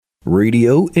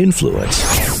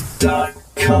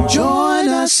RadioInfluence.com. Join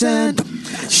us and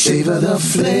savor the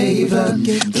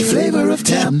flavor of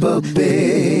Tampa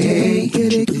Bay.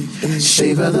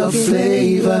 Savor the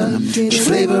flavor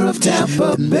of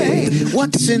Tampa Bay.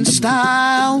 What's in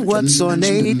style, what's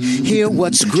ornate, hear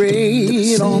what's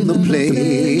great on the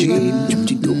plate.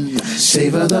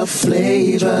 Savor the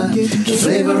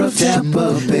flavor of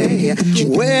Tampa Bay.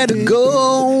 Where to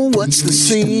go, what's the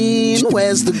scene,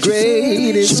 where's the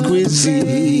greatest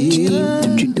cuisine?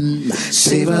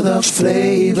 Savor the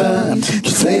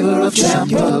flavor of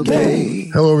Tampa Bay.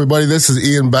 Hello, everybody. This is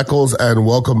Ian Beckles, and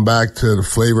welcome back to the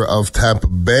Flavor of Tampa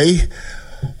Bay.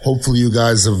 Hopefully, you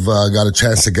guys have got a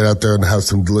chance to get out there and have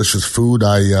some delicious food.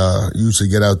 I usually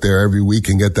get out there every week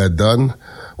and get that done,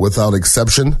 without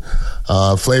exception.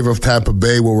 Flavor of Tampa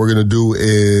Bay, what we're going to do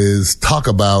is talk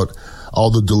about all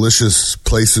the delicious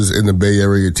places in the Bay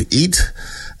Area to eat.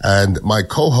 And my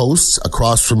co-hosts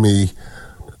across from me,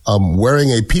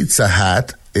 wearing a pizza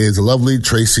hat, is lovely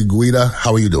Tracy Guida.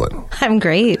 How are you doing? I'm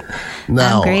great.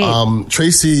 Now,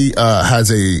 Tracy has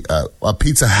a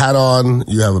pizza hat on.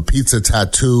 You have a pizza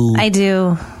tattoo. I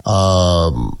do.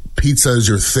 Pizza is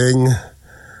your thing.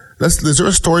 Is there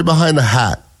a story behind the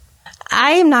hat?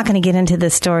 I am not going to get into the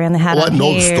story on the hat on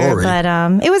no here, story. But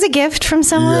it was a gift from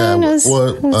someone. Yeah.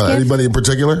 It was Anybody in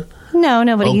particular? No,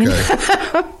 nobody.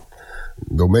 Okay.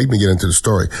 Don't make me get into the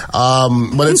story.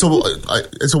 But it's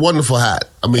a wonderful hat.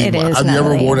 I mean, have you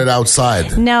ever worn it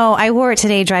outside? No, I wore it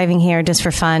today driving here just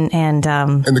for fun. And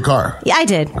in the car? Yeah, I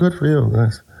did. Good for you.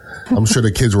 Nice. I'm sure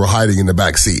the kids were hiding in the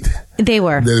back seat. They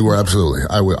were. They were, absolutely.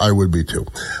 I would be too.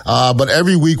 But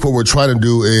every week what we're trying to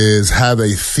do is have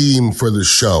a theme for the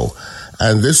show.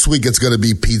 And this week it's going to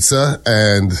be pizza.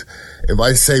 And if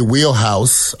I say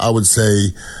wheelhouse, I would say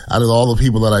out of all the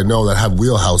people that I know that have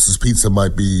wheelhouses, pizza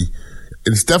might be,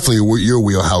 it's definitely your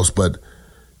wheelhouse, but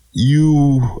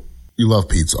you love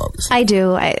pizza, obviously. I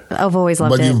do. I've always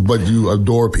loved it. But you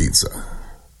adore pizza.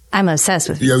 I'm obsessed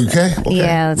with pizza. Yeah, okay.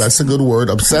 Yeah. That's a good word.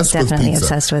 Obsessed with pizza. Definitely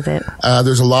obsessed with it.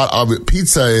 There's a lot of it.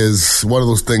 Pizza is one of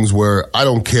those things where I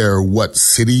don't care what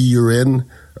city you're in.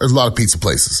 There's a lot of pizza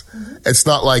places. Mm-hmm. It's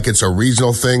not like it's a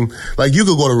regional thing. Like you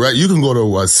can go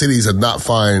to cities and not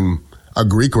find a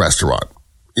Greek restaurant,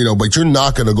 but you're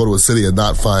not going to go to a city and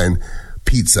not find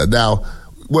pizza. Now,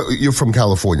 you're from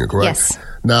California, correct? Yes.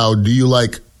 Now, do you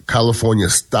like California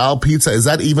style pizza? Is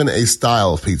that even a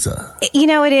style of pizza?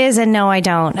 It is, and no, I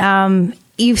don't.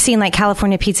 You've seen like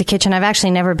California Pizza Kitchen. I've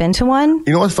actually never been to one.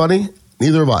 You know what's funny?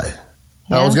 Neither have I.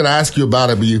 Yeah. I was going to ask you about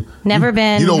it, but you don't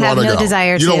want to go.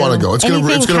 Desire to. You don't want to go. It's going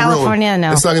to California, ruin.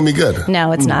 no. It's not going to be good.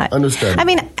 No, it's not. Understand. I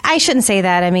mean, I shouldn't say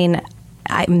that. I mean,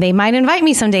 they might invite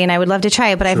me someday and I would love to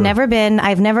try it, but I've never been.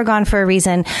 I've never gone for a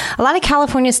reason. A lot of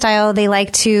California style, they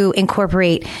like to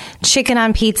incorporate chicken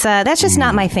on pizza. That's just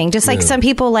not my thing. Just like some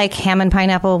people like ham and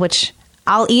pineapple, which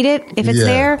I'll eat it if it's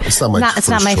there. It's not my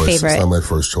favorite. It's not my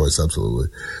first choice, absolutely.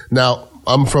 Now,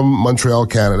 I'm from Montreal,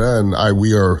 Canada, and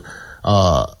we are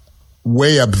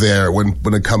way up there when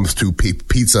it comes to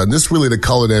pizza. And this really the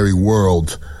culinary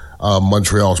world.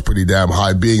 Montreal is pretty damn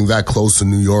high, being that close to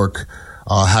New York.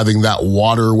 Having that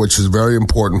water, which is very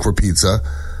important for pizza.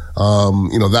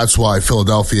 That's why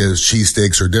Philadelphia's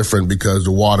cheesesteaks are different, because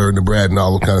the water and the bread and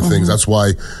all those kind of things. That's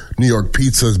why New York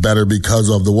pizza is better, because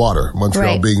of the water.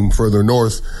 Montreal being further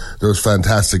north, there's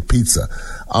fantastic pizza.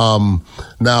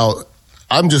 Now,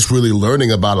 I'm just really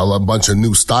learning about a bunch of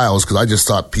new styles, because I just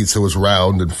thought pizza was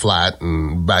round and flat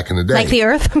and back in the day. Like the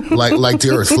earth? like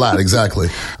the earth, flat, exactly.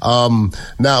 Now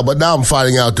I'm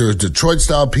finding out there's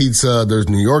Detroit-style pizza, there's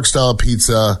New York-style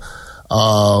pizza.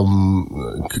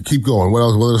 Keep going. What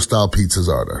other style pizzas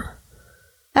are there?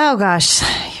 Oh, gosh.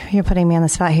 You're putting me on the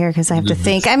spot here because I have to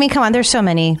think. I mean, come on. There's so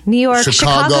many. New York,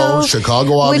 Chicago,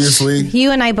 obviously.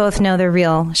 You and I both know the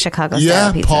real Chicago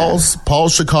style pizza.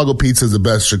 Paul's Chicago pizza is the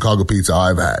best Chicago pizza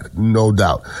I've had. No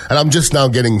doubt. And I'm just now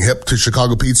getting hip to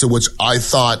Chicago pizza, which I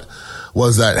thought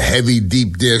was that heavy,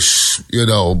 deep dish,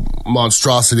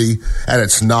 monstrosity. And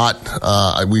it's not.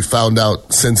 We found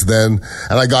out since then.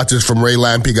 And I got this from Ray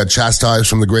Lampe, got chastised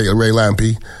from the great Ray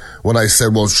Lampe. When I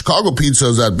said, well, Chicago pizza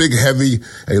is that big, heavy,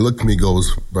 and he looked at me and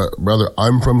goes, brother,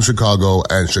 I'm from Chicago,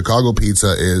 and Chicago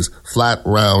pizza is flat,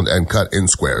 round, and cut in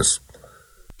squares.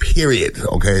 Period.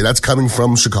 Okay, that's coming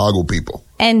from Chicago people.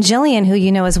 And Jillian, who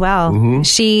you know as well,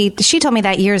 she told me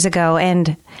that years ago,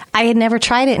 and I had never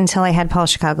tried it until I had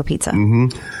Paul's Chicago Pizza.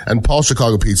 And Paul's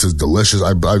Chicago Pizza is delicious.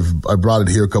 I brought it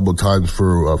here a couple of times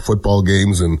for football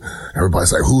games, and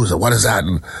everybody's like, "Who is it? What is that?"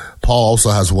 And Paul also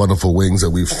has wonderful wings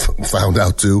that we've found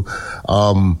out too.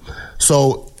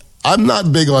 So I'm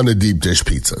not big on the deep dish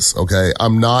pizzas. Okay,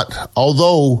 I'm not.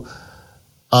 Although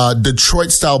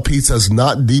Detroit style pizza is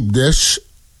not deep dish.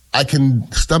 I can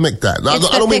stomach that.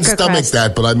 I don't mean stomach crust.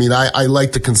 that, but I mean I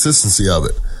like the consistency of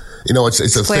it. You know, it's a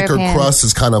Square thicker pan. crust.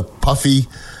 It's kind of puffy.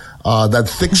 That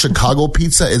thick Chicago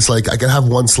pizza, it's like I can have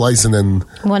one slice and then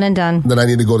One and done. I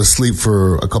need to go to sleep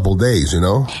for a couple of days, you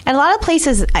know? And a lot of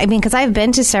places, I mean, because I've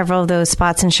been to several of those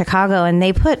spots in Chicago, and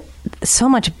they put so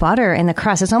much butter in the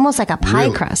crust. It's almost like a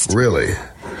pie crust. Really?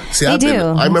 See, They do.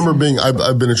 I remember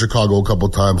I've been in Chicago a couple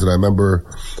of times, and I remember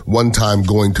one time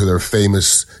going to their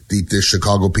famous deep dish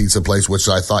Chicago pizza place, which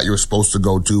I thought you were supposed to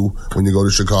go to when you go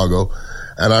to Chicago.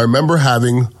 And I remember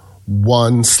having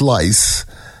one slice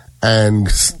and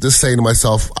just saying to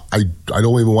myself, I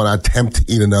don't even want to attempt to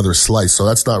eat another slice. So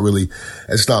it's not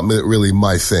really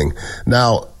my thing.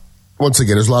 Now, once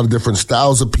again, there's a lot of different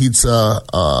styles of pizza.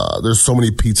 There's so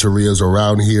many pizzerias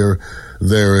around here.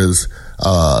 There is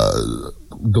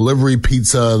delivery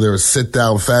pizza. There's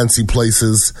sit-down fancy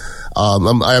places.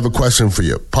 I have a question for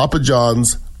you. Papa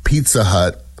John's, Pizza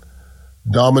Hut,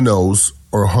 Domino's,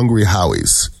 or Hungry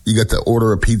Howie's? You get to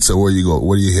order a pizza, where you go?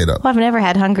 Where do you hit up? Well, I've never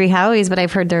had Hungry Howie's, but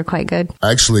I've heard they're quite good.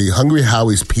 Actually, Hungry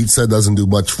Howie's pizza doesn't do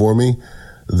much for me.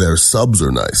 Their subs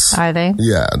are nice. Are they?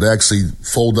 Yeah, they actually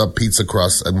fold up pizza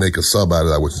crust and make a sub out of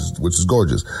that, which is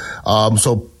gorgeous.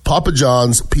 So Papa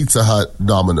John's, Pizza Hut,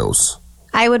 Domino's.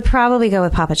 I would probably go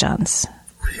with Papa John's.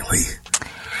 Really?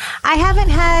 I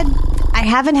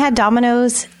haven't had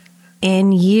Domino's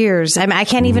in years. I mean, I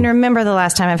can't even remember the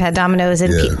last time I've had Domino's.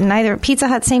 And neither Pizza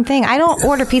Hut, same thing. I don't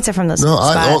order pizza from those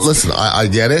spots. Listen, I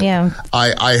get it. Yeah.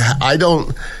 I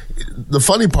don't. The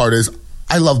funny part is,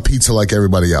 I love pizza like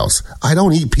everybody else. I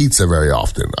don't eat pizza very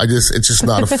often. It's just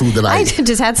not a food that I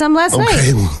just had some last night.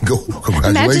 Okay,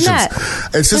 congratulations. Imagine that.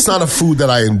 It's just not a food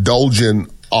that I indulge in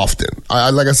often.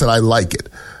 Like I said, I like it.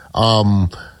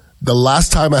 The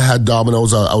last time I had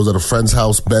Domino's, I was at a friend's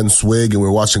house, Ben Swig, and we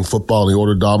were watching football, and he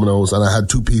ordered Domino's, and I had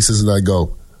 2 pieces, and I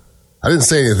didn't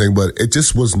say anything, but it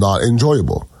just was not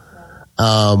enjoyable.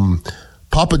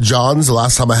 Papa John's, the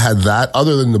last time I had that,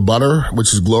 other than the butter,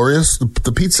 which is glorious,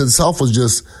 the pizza itself was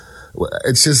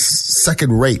it's just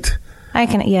second rate. I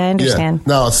understand. Yeah.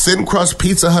 Now, a thin crust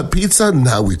Pizza Hut pizza,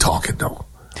 now we talking though.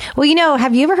 Well,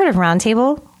 have you ever heard of Round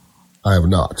Table? I have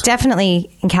not.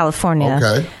 Definitely in California.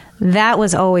 Okay. That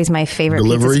was always my favorite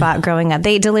pizza spot growing up.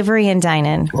 They delivery and dine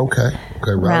in. Okay.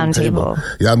 Round Table.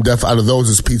 Yeah, I'm out of those,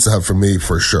 it's Pizza Hut for me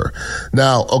for sure.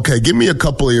 Now, okay, give me a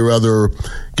couple other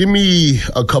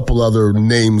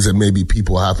names that maybe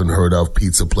people haven't heard of,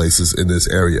 pizza places in this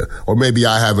area, or maybe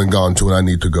I haven't gone to and I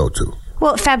need to go to.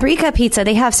 Well, Fabrica Pizza,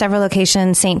 they have several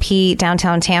locations, St. Pete,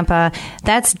 downtown Tampa.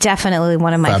 That's definitely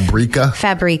one of my...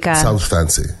 Fabrica. Sounds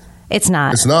fancy. It's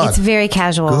not. It's not. It's very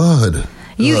casual. Good.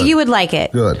 You would like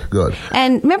it. Good.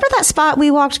 And remember that spot we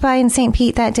walked by in St.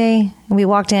 Pete that day? We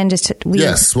walked in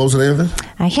Yes. What was the name of it?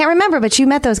 I can't remember, but you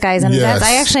met those guys. And yes.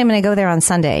 I actually am going to go there on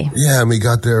Sunday. Yeah, and we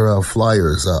got their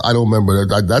flyers. I don't remember.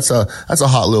 That's a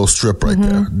hot little strip right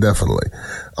there. Definitely.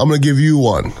 I'm going to give you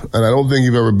one, and I don't think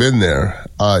you've ever been there.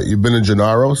 You've been to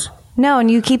Gennaro's? No, and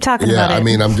you keep talking about it. Yeah, I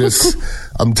mean,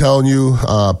 I'm telling you,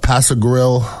 Paso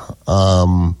Grill,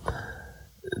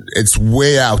 it's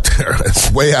way out there. It's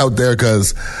way out there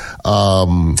because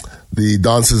the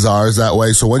Don Cesar is that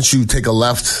way. So once you take a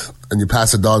left and you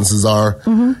pass the Don Cesar,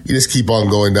 you just keep on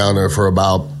going down there for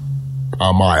about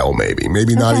a mile, maybe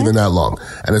not even that long.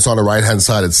 And it's on the right-hand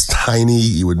side. It's tiny.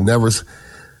 You would never...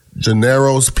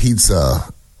 Gennaro's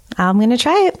Pizza. I'm going to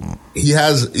try it. He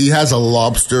has a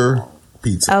lobster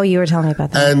pizza. Oh, you were telling me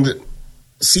about that. And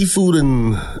seafood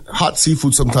and hot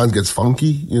seafood sometimes gets funky,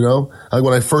 you know? Like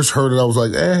when I first heard it, I was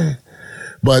like, eh.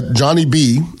 But Johnny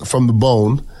B from The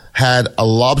Bone had a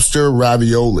lobster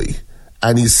ravioli.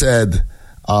 And he said,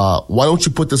 why don't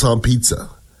you put this on pizza?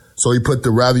 So he put the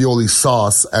ravioli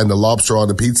sauce and the lobster on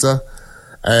the pizza.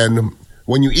 And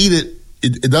when you eat it,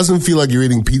 it doesn't feel like you're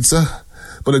eating pizza,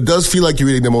 but it does feel like you're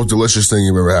eating the most delicious thing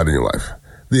you've ever had in your life.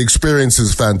 The experience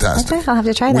is fantastic. Okay, I'll have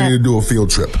to try that. We need to do a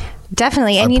field trip.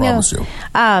 Definitely. And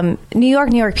New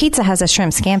York Pizza has a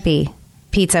shrimp scampi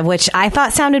pizza, which I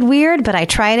thought sounded weird, but I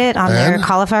tried it on their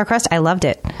cauliflower crust. I loved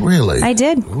it. Really? I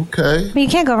did. Okay. I mean, you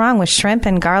can't go wrong with shrimp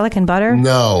and garlic and butter.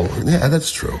 No. Yeah,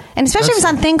 that's true. And especially if it's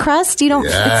on thin crust,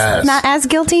 it's not as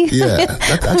guilty. Yeah,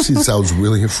 that actually sounds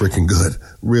really freaking good.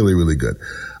 Really, really good.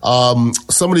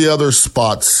 Some of the other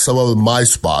spots, some of my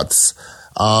spots,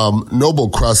 Noble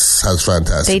Crust has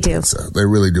fantastic pizza. They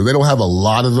really do. They don't have a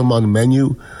lot of them on the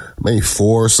menu, maybe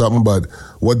 4 or something, but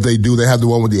what they do, they have the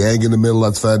one with the egg in the middle,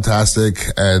 that's fantastic,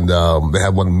 and they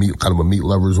have one kind of a meat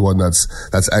lovers one that's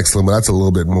excellent, but that's a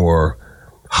little bit more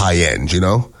high end, you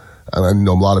know. And I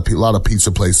know a lot of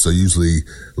pizza places are usually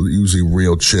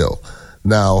real chill.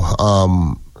 Now,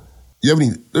 You have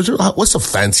any? What's the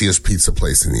fanciest pizza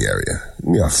place in the area? Give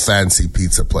me a fancy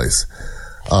pizza place.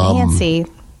 Fancy.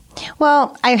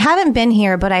 Well, I haven't been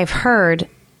here, but I've heard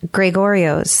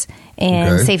Gregorio's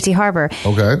in Safety Harbor.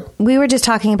 Okay. We were just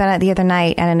talking about it the other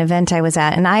night at an event I was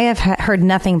at, and I have heard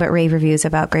nothing but rave reviews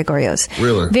about Gregorio's.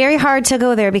 Really? Very hard to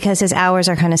go there because his hours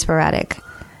are kind of sporadic.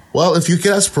 Well, if you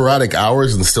can have sporadic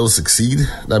hours and still succeed,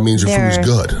 that means your food's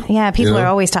good. Yeah, people are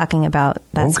always talking about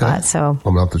that spot. So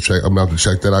I'm gonna have to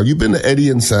check that out. You've been to Eddie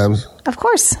and Sam's? Of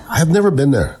course. I have never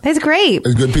been there. It's great.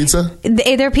 It's good pizza?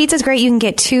 Their pizza's great. You can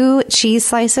get 2 cheese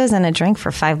slices and a drink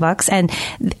for $5, and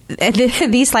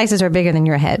these slices are bigger than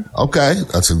your head. Okay,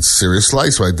 that's a serious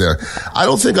slice right there. I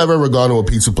don't think I've ever gone to a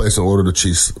pizza place and ordered a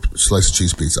slice of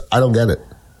cheese pizza. I don't get it.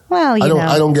 Well,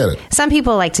 I don't get it. Some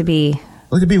people like to be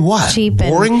what? Cheap.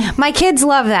 Boring? My kids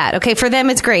love that. Okay, for them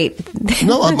it's great.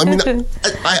 No, I mean,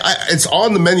 it's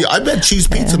on the menu. I bet cheese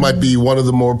pizza might be one of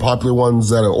the more popular ones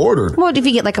that are ordered. Well, if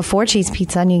you get like a 4-cheese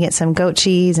pizza and you get some goat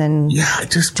cheese and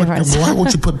why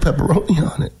won't you put pepperoni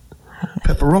on it?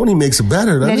 Pepperoni makes it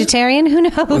better, doesn't vegetarian? Who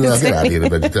knows? Get out of here,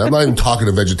 vegetarian. I'm not even talking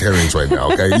to vegetarians right now,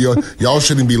 okay? Y'all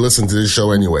shouldn't be listening to this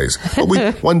show anyways. But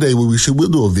one day we'll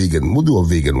do a vegan. We'll do a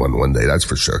vegan one day, that's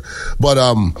for sure. But,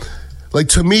 like,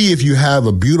 to me, if you have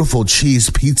a beautiful cheese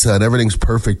pizza and everything's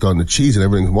perfect on the cheese and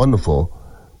everything's wonderful,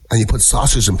 and you put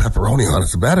sausage and pepperoni on it,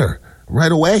 it's better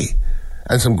right away.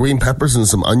 And some green peppers and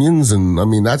some onions. And I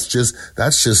mean, that's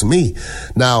just me.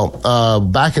 Now,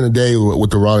 back in the day with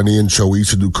the Ron and Ian show, we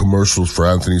used to do commercials for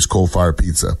Anthony's Coal Fire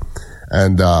Pizza.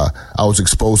 And, I was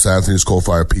exposed to Anthony's Coal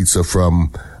Fire Pizza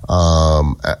from,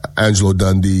 Angelo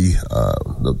Dundee,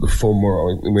 the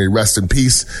former, may rest in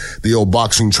peace, the old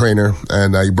boxing trainer.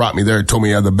 And, he brought me there. He told me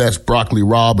he had the best broccoli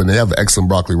rabe, and they have excellent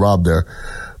broccoli rabe there.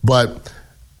 But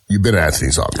you've been at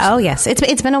Anthony's, obviously. Oh, yes.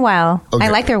 It's been a while. Okay. I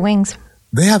like their wings.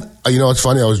 They have, it's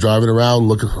funny. I was driving around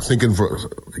thinking to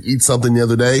eat something the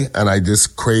other day, and I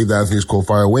just craved Anthony's Coal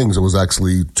Fire wings. It was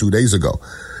actually 2 days ago.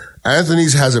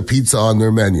 Anthony's has a pizza on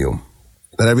their menu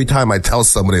that every time I tell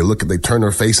somebody, they turn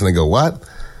their face and they go, "What?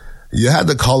 You had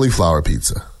the cauliflower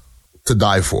pizza to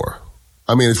die for."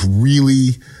 I mean, it's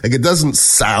really, it doesn't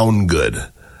sound good,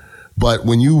 but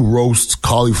when you roast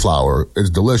cauliflower, it's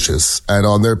delicious. And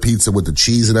on their pizza with the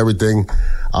cheese and everything,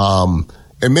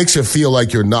 it makes you feel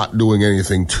like you're not doing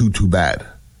anything too bad.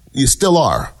 You still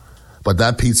are. But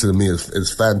that pizza to me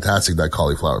is fantastic, that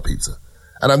cauliflower pizza.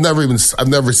 And I've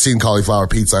never seen cauliflower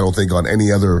pizza, I don't think, on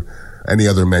any other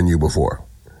menu before.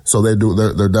 So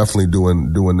they're definitely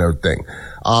doing their thing.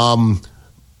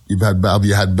 Have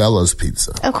you had Bella's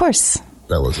Pizza? Of course.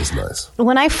 Bella's is nice.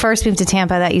 When I first moved to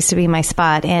Tampa, that used to be my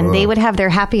spot, and they would have their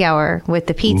happy hour with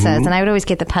the pizzas, and I would always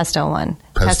get the pesto one.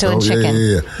 Pesto and chicken.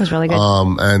 Yeah. It was really good.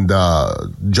 And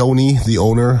Joni, the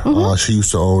owner, she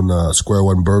used to own Square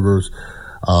One Burgers.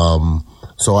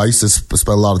 So I used to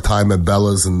spend a lot of time at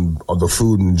Bella's, and the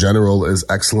food in general is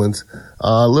excellent.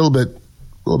 A little bit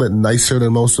nicer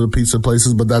than most of the pizza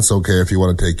places, but that's okay if you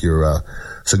want to take your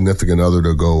significant other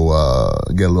to go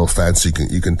get a little fancy.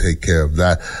 You can take care of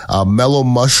that. Mellow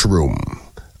Mushroom.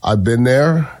 I've been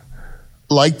there,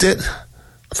 liked it.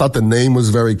 I thought the name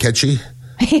was very catchy.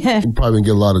 Yeah. You probably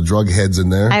get a lot of drug heads in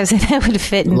there. I was that would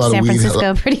fit in San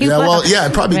Francisco pretty well. Yeah,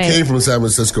 it probably came from San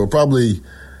Francisco. Probably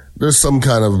there's some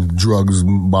kind of drugs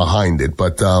behind it,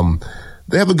 but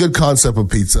they have a good concept of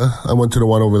pizza. I went to the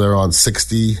one over there on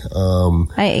 60.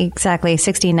 Exactly,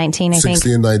 60 and 19, I think.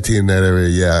 60 and 19 in that area,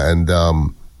 yeah. And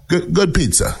good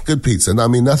pizza. Good pizza. And I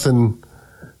mean, nothing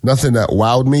that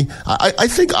wowed me. I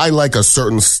think I like a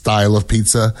certain style of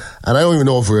pizza, and I don't even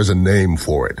know if there's a name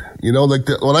for it.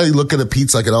 When I look at a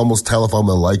pizza, I can almost tell if I'm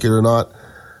going to like it or not.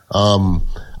 I'm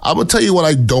going to tell you what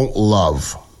I don't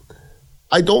love.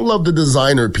 I don't love the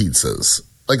designer pizzas.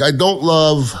 I don't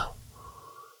love...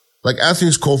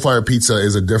 Anthony's Coal Fire Pizza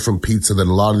is a different pizza than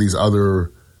a lot of these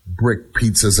other brick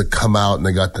pizzas that come out, and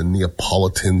they got the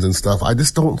Neapolitans and stuff. I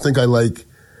just don't think I like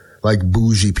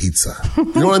bougie pizza.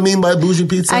 You know what I mean by bougie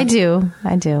pizza? I do.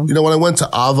 When I went to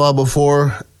Ava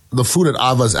before, the food at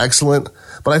Ava is excellent,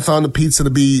 but I found the pizza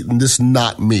to be just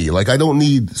not me. I don't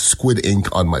need squid ink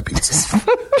on my pizza.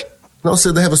 No,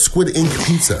 so they have a squid ink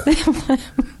pizza.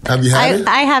 Have you had it?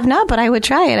 I have not, but I would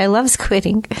try it. I love squid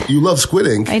ink. You love squid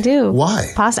ink? I do.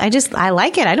 Why? I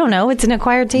like it. I don't know. It's an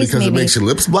acquired taste. Because it makes your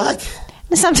lips black?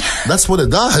 Sometimes. That's what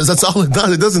it does. That's all it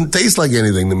does. It doesn't taste like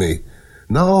anything to me.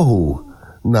 No.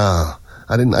 Nah.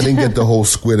 I didn't get the whole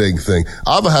squid ink thing.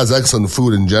 Ava has excellent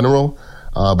food in general,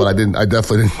 but I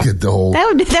definitely didn't get the whole...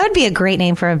 That would be a great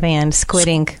name for a band, Squid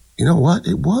Ink. You know what?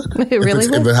 It would. It really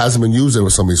would? If it hasn't been used, there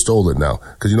was somebody stole it now.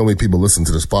 Because you know how many people listen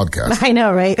to this podcast? I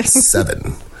know, right? 7.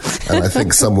 And I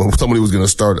think somebody was going to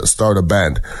start a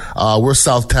band. We're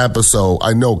South Tampa, so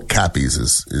I know Cappy's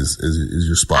is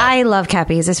your spot. I love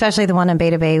Cappy's, especially the one in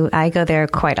Beta Bay. I go there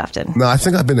quite often. No, I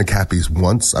think I've been to Cappy's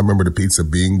once. I remember the pizza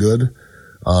being good.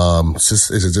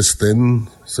 Is it just thin?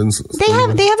 They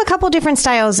have a couple different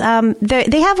styles.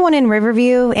 They have one in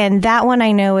Riverview, and that one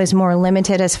I know is more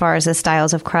limited as far as the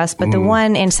styles of crust. But the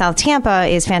one in South Tampa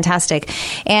is fantastic,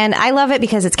 and I love it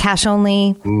because it's cash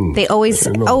only. They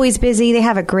always busy. They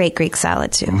have a great Greek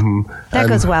salad too. That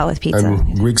goes well with pizza.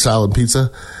 And Greek salad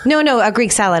pizza? No, a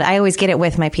Greek salad. I always get it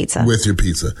with my pizza. With your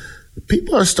pizza.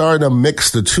 People are starting to mix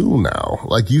the two now.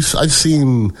 Like I've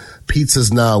seen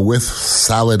pizzas now with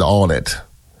salad on it.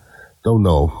 Don't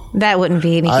know. That wouldn't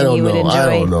be anything you would enjoy.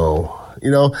 I don't know. You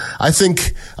know, I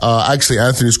think actually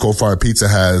Anthony's Coal Fire Pizza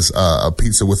has a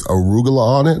pizza with arugula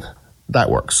on it. That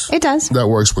works. It does. That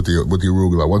works with the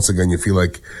arugula. Once again, you feel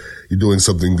like you're doing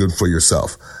something good for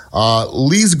yourself.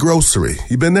 Lee's Grocery.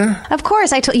 You been there? Of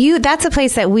course. I told you that's a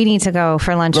place that we need to go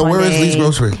for lunch one day. Where is Lee's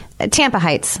Grocery? Tampa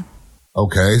Heights.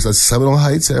 Okay, so that's Seminole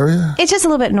Heights area? It's just a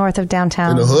little bit north of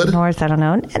downtown. In the hood? North, I don't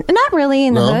know. Not really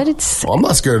in the hood. It's. I'm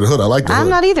not scared of the hood. I like the hood. I'm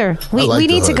not either. We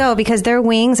need to go because their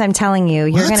wings, I'm telling you,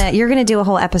 you're gonna do a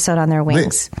whole episode on their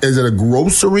wings. Is it a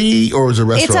grocery or is it a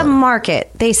restaurant? It's a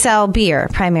market. They sell beer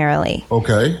primarily.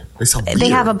 Okay. They sell beer.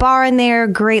 They have a bar in there,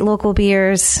 great local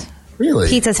beers. Really?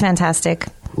 Pizza's fantastic.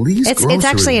 Lee's Grocery. It's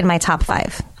actually in my top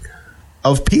 5.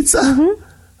 Of pizza? Mm-hmm.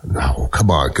 No,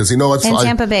 come on. Because you know what's in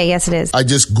Tampa Bay, yes, it is. I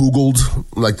just Googled,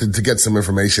 like, to get some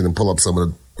information and pull up some of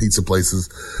the pizza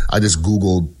places. I just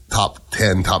Googled top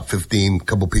 10, top 15,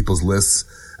 couple people's lists,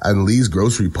 and Lee's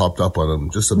Grocery popped up on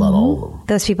them, just about all of them.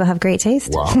 Those people have great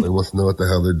taste. Wow, they must know what the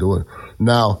hell they're doing.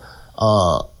 Now,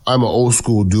 I'm an old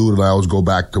school dude, and I always go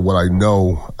back to what I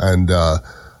know, and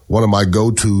one of my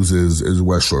go-tos is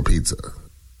West Shore Pizza.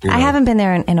 You know? I haven't been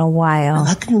there in a while.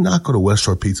 How can you not go to West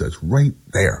Shore Pizza? It's right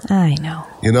there. I know.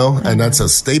 You know, and that's a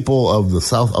staple of the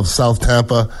South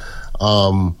Tampa.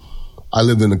 I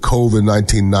lived in the Cove in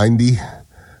 1990,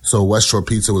 so West Shore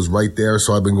Pizza was right there.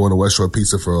 So I've been going to West Shore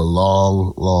Pizza for a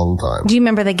long, long time. Do you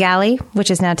remember the Galley, which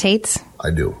is now Tate's?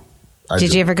 I do.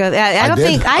 Did you ever go? I don't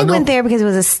think I went there because it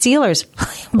was a Steelers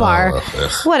bar.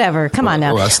 Whatever. Come on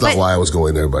now. Well, that's not why I was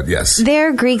going there, but yes.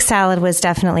 Their Greek salad was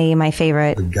definitely my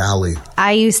favorite. The Galley.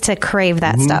 I used to crave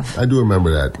that stuff. I do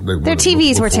remember that. Their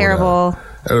TVs were terrible.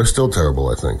 They're still terrible,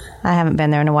 I think. I haven't been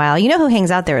there in a while. You know who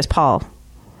hangs out there is Paul.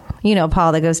 You know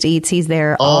Paul that goes to Eats. He's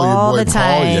there all the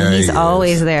time. Yeah, he's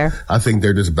always there. I think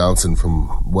they're just bouncing from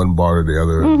one bar to the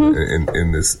other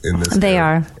in this They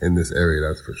area, in this area,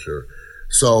 that's for sure.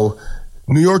 So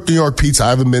New York Pizza. I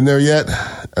haven't been there yet,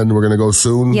 and we're gonna go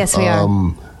soon. Yes, we are.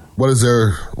 What's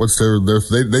their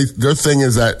thing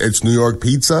is that it's New York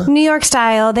pizza? New York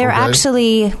style. They're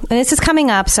actually, and this is coming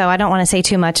up, so I don't want to say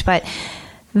too much, but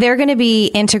they're going to be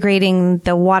integrating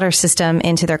the water system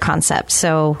into their concept.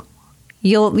 So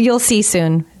you'll see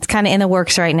soon. It's kind of in the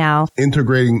works right now.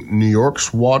 Integrating New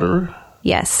York's water?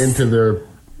 Yes. Into their...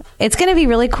 It's going to be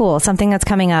really cool. Something that's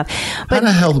coming up. But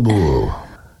how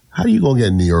are you going to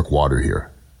get New York water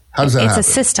here? How does that happen? It's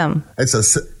a system.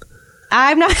 It's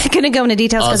I'm not going to go into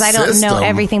details because I don't know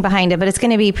everything behind it, but it's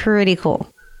going to be pretty cool.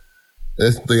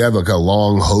 They have like a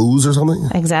long hose or something?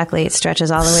 Exactly. It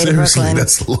stretches all the way Seriously, to Brooklyn.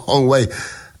 That's a long way.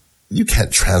 You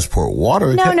can't transport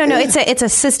water. No. It's a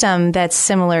system that's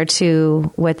similar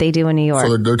to what they do in New York.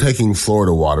 So they're taking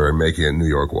Florida water and making it New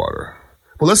York water.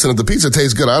 Well, listen, if the pizza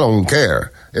tastes good, I don't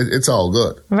care. It's all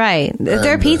good. Right.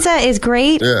 Their pizza is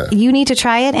great. Yeah. You need to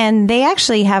try it. And they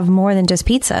actually have more than just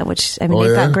pizza, which, I mean,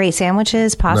 they've got great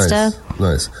sandwiches, pasta.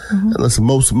 Nice. And listen,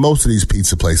 most of these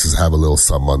pizza places have a little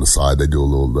something on the side. They do a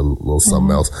little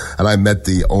something else. And I met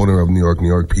the owner of New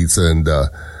York Pizza, and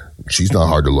she's not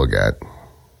hard to look at.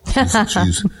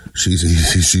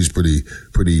 She's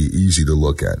pretty easy to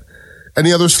look at.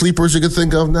 Any other sleepers you could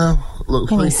think of now?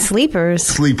 Any sleepers?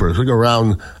 Sleepers. We go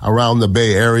around the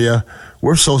Bay Area.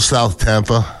 We're so South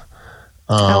Tampa.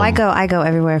 I go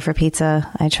everywhere for pizza.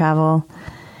 I travel.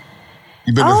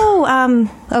 You been go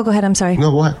ahead. I'm sorry.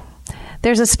 No, what?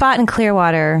 There's a spot in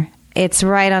Clearwater. It's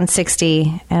right on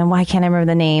 60, and why can't I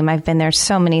remember the name? I've been there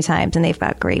so many times, and they've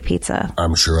got great pizza.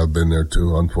 I'm sure I've been there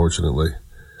too. Unfortunately.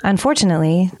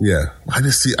 Yeah. I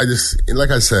just like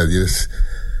I said,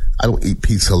 I don't eat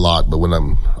pizza a lot, but when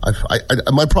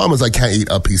my problem is I can't eat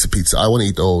a piece of pizza. I want to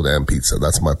eat the whole damn pizza.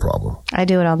 That's my problem. I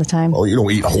do it all the time. Oh, you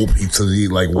don't eat whole pizza. You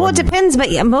eat like one. Well, it depends,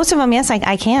 but most of them, yes,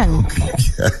 I can.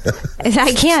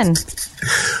 I can.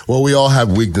 Well, we all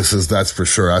have weaknesses, that's for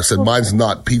sure. I said mine's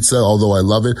not pizza, although I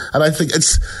love it. And I think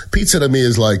pizza to me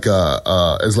is like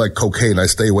cocaine. I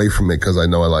stay away from it because I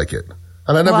know I like it.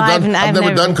 And I've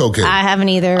never done cocaine. I haven't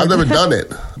either. I've never done it,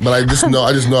 but I just know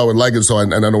I would like it. So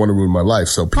and I don't want to ruin my life.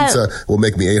 So pizza will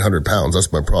make me 800 pounds.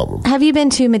 That's my problem. Have you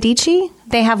been to Medici?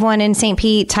 They have one in St.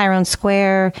 Pete, Tyrone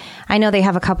Square. I know they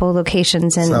have a couple of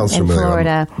locations in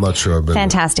Florida. I'm not sure I've been.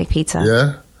 Fantastic pizza.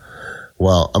 Yeah.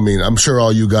 Well, I mean, I'm sure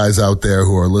all you guys out there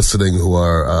who are listening, who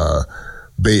are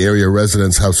Bay Area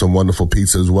residents, have some wonderful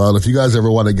pizza as well. If you guys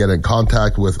ever want to get in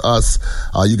contact with us,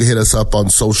 you can hit us up on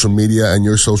social media, and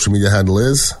your social media handle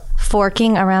is?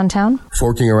 Forking Around Town.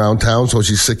 Forking Around Town. So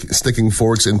she's sticking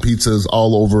forks in pizzas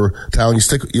all over town.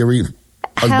 You ever eat?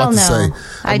 Hell no.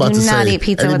 I do not eat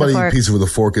pizza with a fork. Anybody eat pizza with a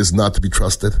fork is not to be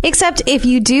trusted. Except if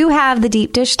you do have the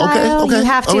deep dish style, you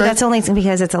have to. Right. That's only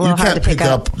because it's a little hard to pick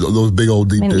up. Those big old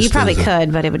deep dish. You probably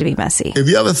could, but it would be messy. If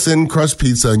you have a thin crust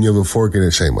pizza and you have a fork in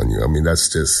it, shame on you. I mean,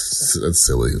 that's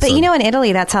silly. But you know, in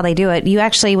Italy, that's how they do it. You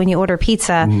actually, when you order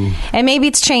pizza, and maybe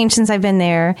it's changed since I've been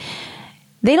there,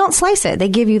 they don't slice it. They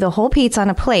give you the whole pizza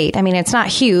on a plate. I mean, it's not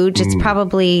huge. It's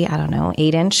probably,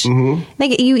 8-inch.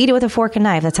 You eat it with a fork and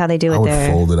knife. That's how they do it there. I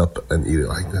would fold it up and eat it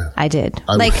like that. I did.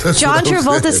 John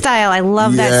Travolta style. I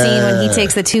love that scene when he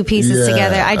takes the two pieces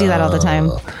together. I do that all the time.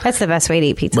 That's the best way to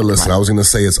eat pizza. But listen, I was going to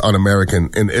say it's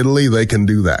un-American. In Italy, they can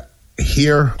do that.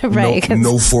 Here,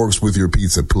 no forks with your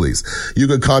pizza, please. You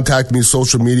can contact me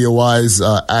social media wise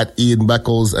at Ian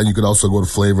Beckles, and you can also go to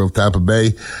Flavor of Tampa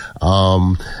Bay.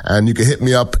 And you can hit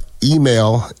me up,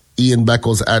 email Ian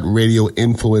Beckles at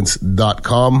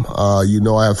radioinfluence.com. I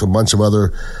have a bunch of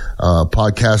other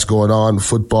podcasts going on,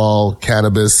 football,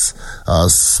 cannabis,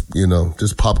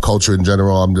 just pop culture in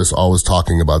general. I'm just always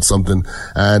talking about something.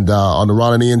 And on the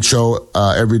Ron and Ian show,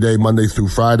 every day, Monday through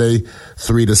Friday,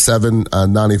 3 to 7,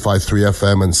 95.3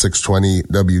 FM and 620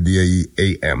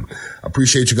 WDAE AM.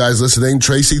 Appreciate you guys listening.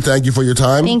 Tracy, thank you for your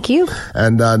time. Thank you.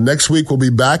 And next week we'll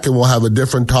be back and we'll have a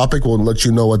different topic. We'll let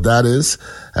you know what that is.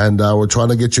 And we're trying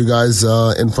to get you guys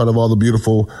in front of all the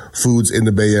beautiful foods in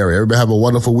the Bay Area. Everybody have a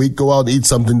wonderful week. Go out and eat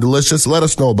something delicious. Let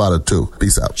us know about it too.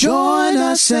 Peace out. Join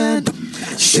us and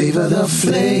savor the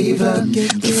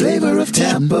flavor of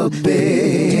Tampa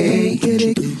Bay.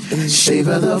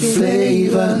 Savor the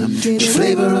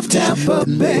flavor of Tampa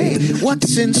Bay.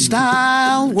 What's in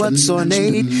style, what's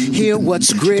ornate, hear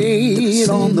what's great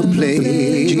on the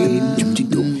plate.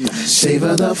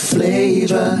 Savor the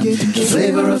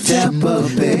flavor of Tampa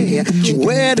Bay.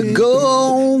 Where to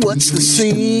go, what's the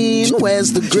scene,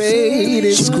 where's the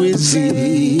greatest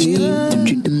cuisine?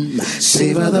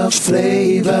 Savor the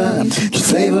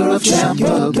flavor of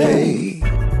Tampa Bay.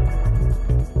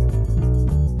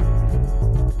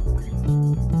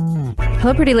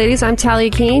 Hello, pretty ladies. I'm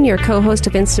Talia Keene, your co-host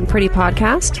of Instant Pretty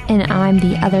Podcast. And I'm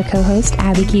the other co-host,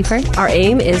 Abby Kiefer. Our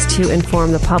aim is to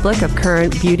inform the public of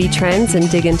current beauty trends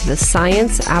and dig into the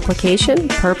science, application,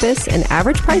 purpose, and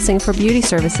average pricing for beauty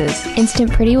services.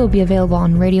 Instant Pretty will be available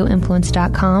on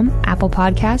radioinfluence.com, Apple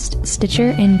Podcast,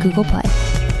 Stitcher, and Google Play.